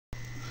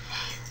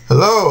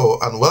Hello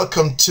and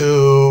welcome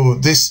to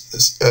this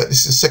is the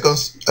second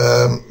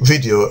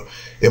video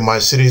in my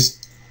series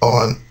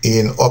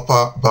in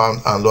upper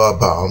bound and lower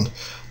bound.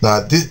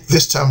 Now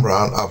this time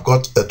around I've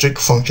got a trig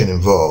function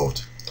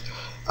involved,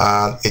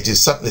 and it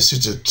is certainly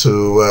suited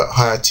to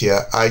higher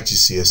tier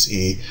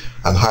iGCSE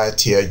and higher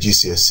tier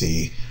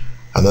GCSE,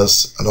 and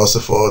also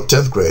for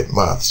 10th grade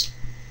maths.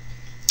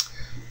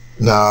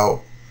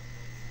 Now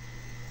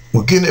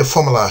we're given a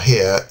formula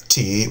here,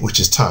 t,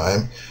 which is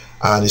time,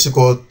 and it's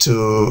equal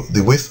to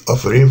the width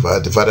of a river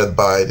divided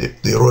by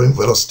the rowing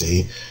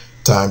velocity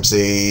times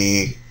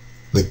the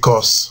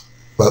cos,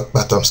 by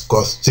times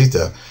cos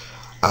theta,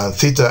 and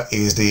theta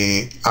is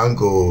the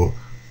angle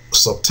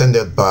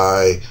subtended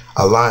by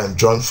a line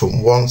drawn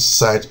from one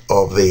side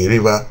of the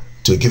river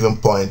to a given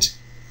point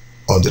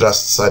on the other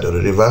side of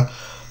the river,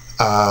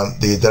 and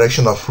the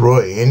direction of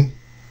rowing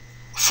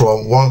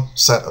from one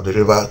side of the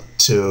river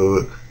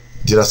to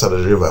the other side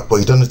of the river. But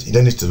you don't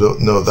need to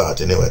know that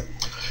anyway.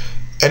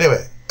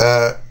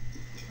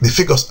 The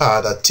figures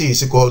are that t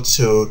is equal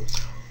to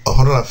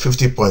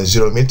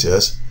 150.0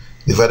 meters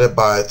divided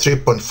by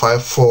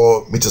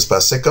 3.54 meters per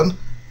second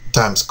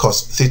times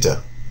cos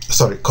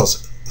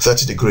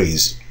 30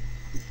 degrees.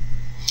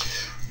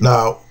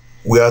 Now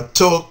we are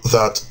told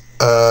that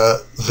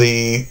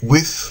the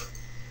width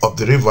of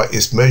the river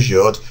is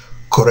measured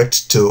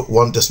correct to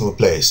 1 decimal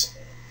place.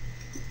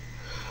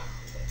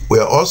 We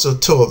are also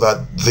told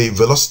that the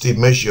velocity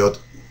measured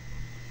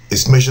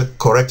is measured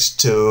correct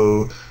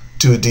to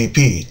 2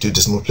 dp, 2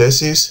 decimal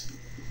places,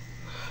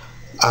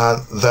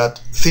 and that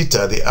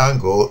theta, the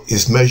angle,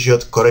 is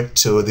measured correct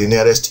to the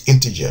nearest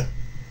integer.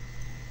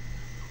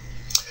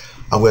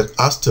 And we're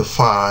asked to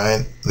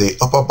find the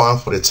upper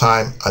bound for the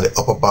time and the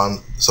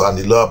and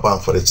the lower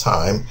bound for the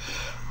time,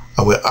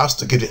 and we're asked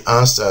to give the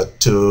answer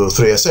to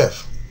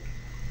 3SF.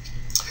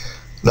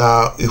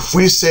 Now if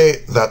we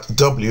say that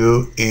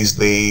W is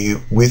the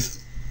width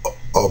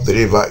of the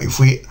river, if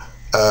we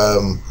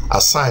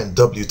assign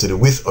W to the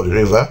width of the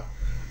river,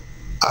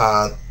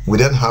 and we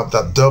then have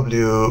that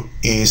W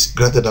is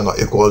greater than or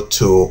equal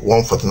to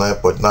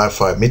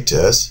 149.95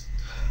 meters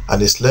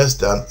and is less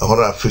than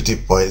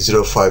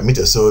 150.05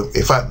 meters. So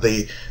in fact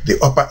the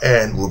upper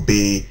end will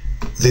be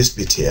this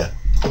bit here,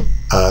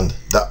 and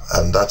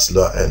that's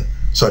lower end.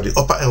 So the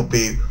upper end will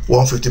be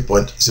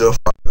 150.05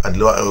 and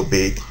lower end will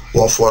be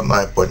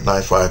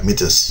 149.95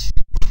 meters.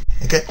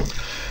 Okay.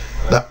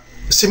 Now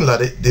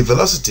similarly, the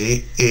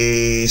velocity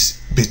is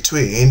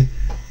between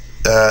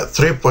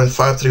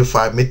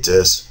 3.535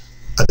 meters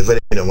at the very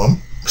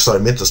minimum,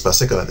 meters per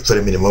second at the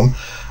very minimum,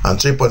 and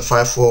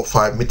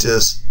 3.545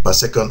 meters per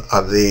second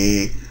at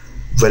the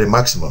very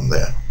maximum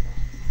there.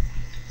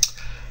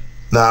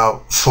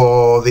 Now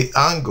for the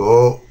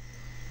angle,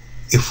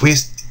 if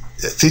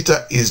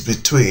theta is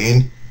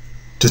between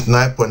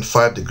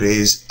 29.5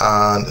 degrees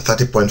and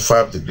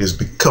 30.5 degrees,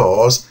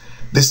 because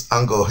this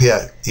angle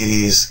here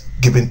is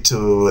given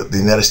to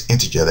the nearest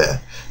integer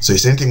there. So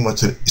it's anything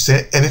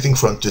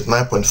from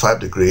 29.5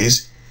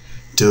 degrees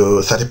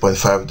to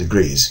 30.5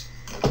 degrees.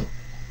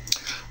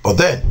 But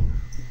then,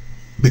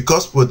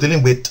 because we're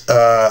dealing with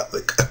a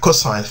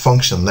cosine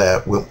function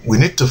there, we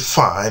need to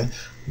find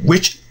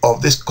which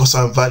of these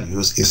cosine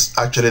values is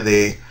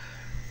actually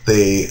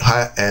the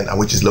higher end and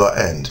which is lower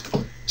end.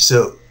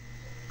 So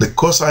the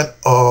cosine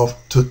of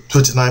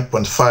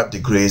 29.5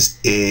 degrees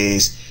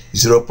is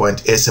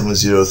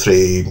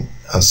 0.8703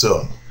 and so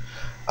on.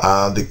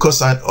 And the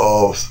cosine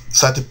of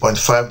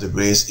 30.5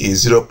 degrees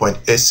is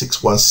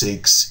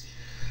 0.8616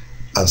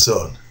 and so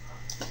on.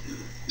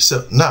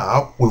 So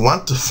now we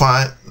want to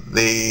find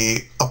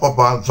the upper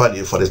bound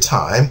value for the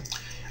time,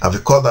 and we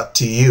call that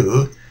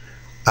TU.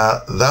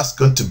 That's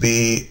going to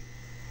be,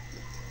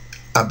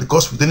 and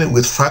because we're dealing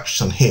with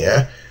fraction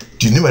here,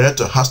 the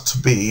numerator has to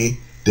be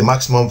the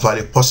maximum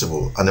value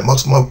possible, and the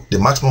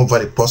maximum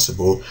value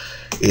possible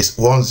is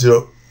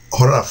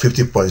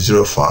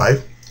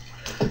 150.05.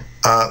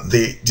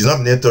 The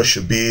denominator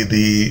should be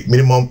the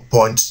minimum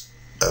points,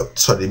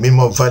 the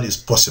minimum values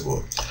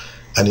possible,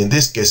 and in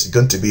this case it's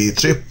going to be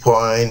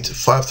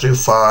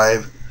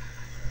 3.535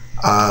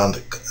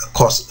 and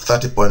cos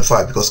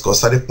 30.5, because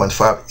cos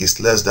 30.5 is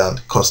less than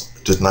cos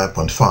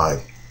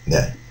 29.5.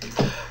 Yeah.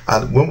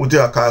 And when we do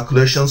our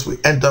calculations, we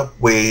end up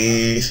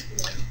with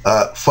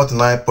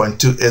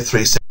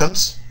 49.283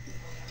 seconds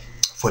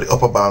for the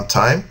upper bound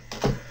time,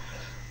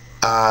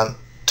 and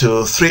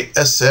to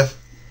 3SF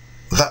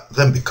that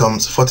then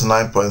becomes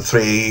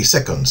 49.3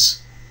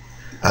 seconds,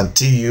 and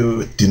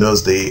TU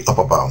denotes the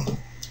upper bound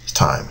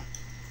time.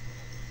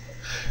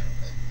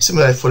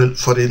 Similarly,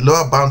 for the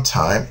lower bound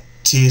time,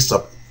 T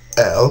sub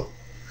L,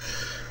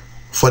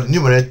 for the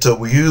numerator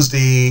we use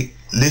the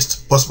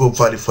least possible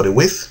value for the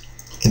width,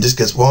 in this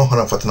case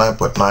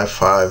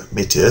 149.95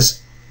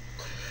 meters,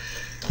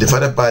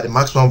 divided by the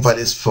maximum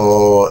values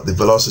for the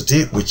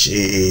velocity, which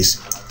is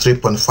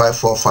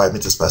 3.545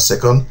 meters per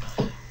second,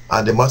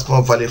 and the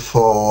maximum value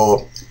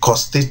for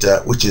cos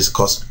theta, which is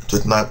cos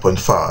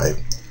 29.5,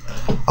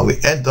 and we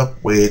end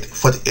up with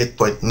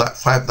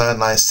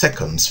 48.599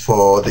 seconds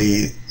for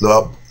the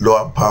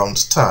lower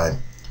bound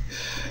time,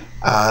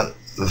 and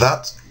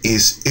that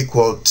is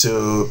equal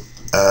to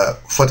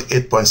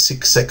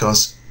 48.6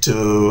 seconds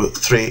to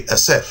 3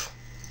 SF.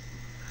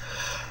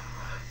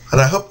 And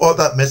I hope all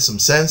that made some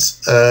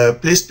sense.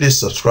 Please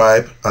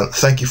subscribe, and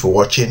thank you for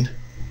watching.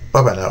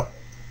 Bye bye now.